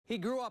He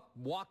grew up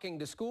walking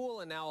to school,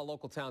 and now a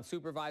local town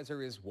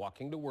supervisor is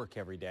walking to work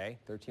every day.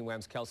 13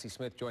 WHAM's Kelsey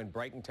Smith joined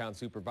Brighton Town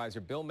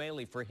Supervisor Bill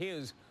Moehle for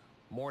his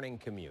morning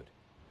commute.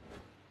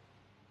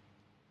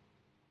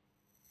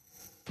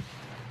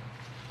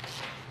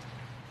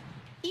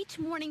 Each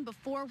morning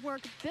before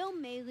work, Bill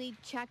Moehle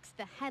checks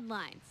the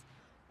headlines.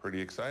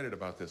 Pretty excited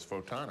about this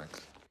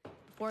photonics.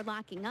 Before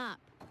locking up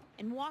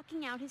and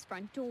walking out his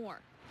front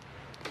door.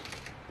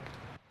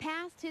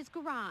 Past his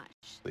garage.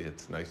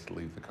 It's nice to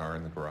leave the car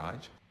in the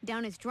garage.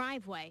 Down his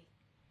driveway.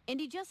 And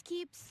he just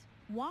keeps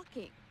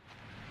walking.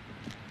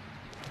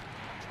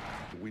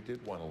 We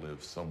did want to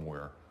live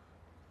somewhere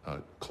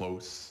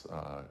close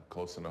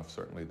enough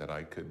certainly that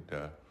I could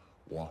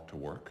walk to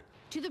work.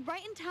 To the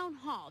Brighton Town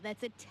Hall,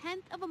 that's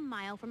 1/10 of a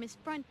mile from his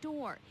front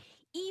door.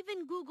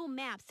 Even Google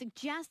Maps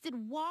suggested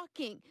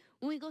walking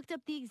when we looked up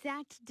the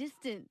exact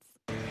distance.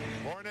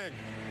 Morning.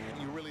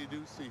 You really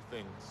do see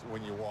things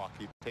when you walk.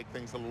 You take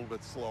things a little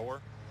bit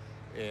slower,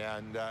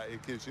 and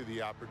it gives you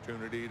the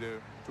opportunity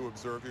to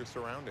observe your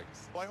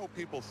surroundings. Well, I hope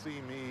people see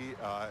me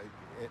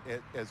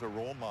as a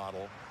role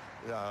model,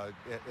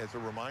 as a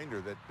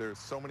reminder that there's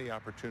so many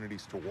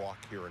opportunities to walk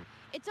here.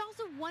 It's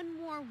also one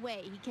more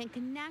way he can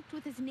connect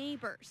with his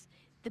neighbors,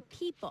 the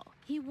people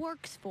he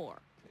works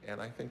for.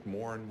 And I think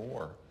more and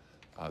more,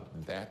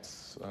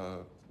 that's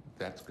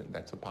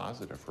a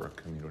positive for a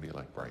community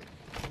like Brighton.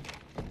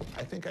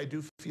 I think I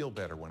do feel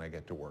better when I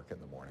get to work in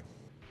the morning.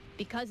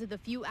 Because of the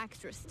few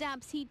extra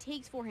steps he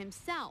takes for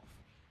himself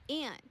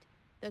and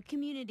the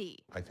community.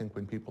 I think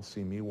when people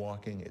see me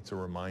walking, it's a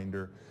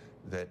reminder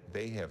that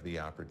they have the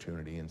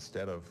opportunity,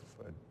 instead of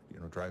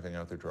driving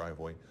out their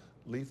driveway,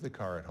 leave the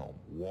car at home,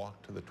 walk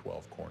to the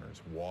 12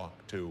 corners,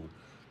 walk to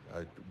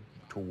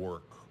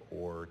work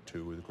or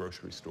to the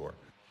grocery store.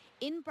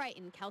 In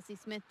Brighton, Kelsey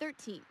Smith,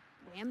 13.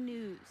 WHAM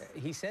News.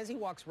 He says he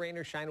walks rain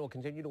or shine, will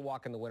continue to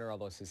walk in the winter,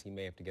 although says he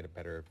may have to get a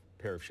better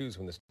pair of shoes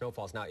when the snow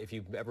falls. Now, if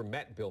you've ever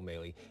met Bill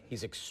Moehle,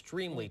 he's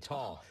extremely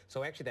tall.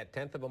 So actually that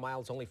 1/10 of a mile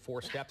is only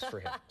 4 steps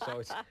for him. So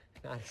it's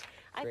not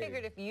I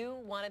figured if you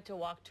wanted to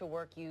walk to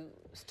work, you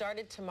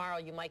started tomorrow,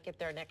 you might get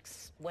there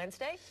next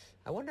Wednesday.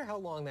 I wonder how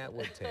long that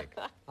would take.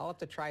 I'll have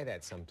to try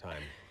that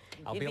sometime.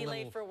 You'd be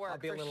late for work, I'll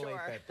be a little for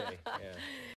sure. late that day. Yeah.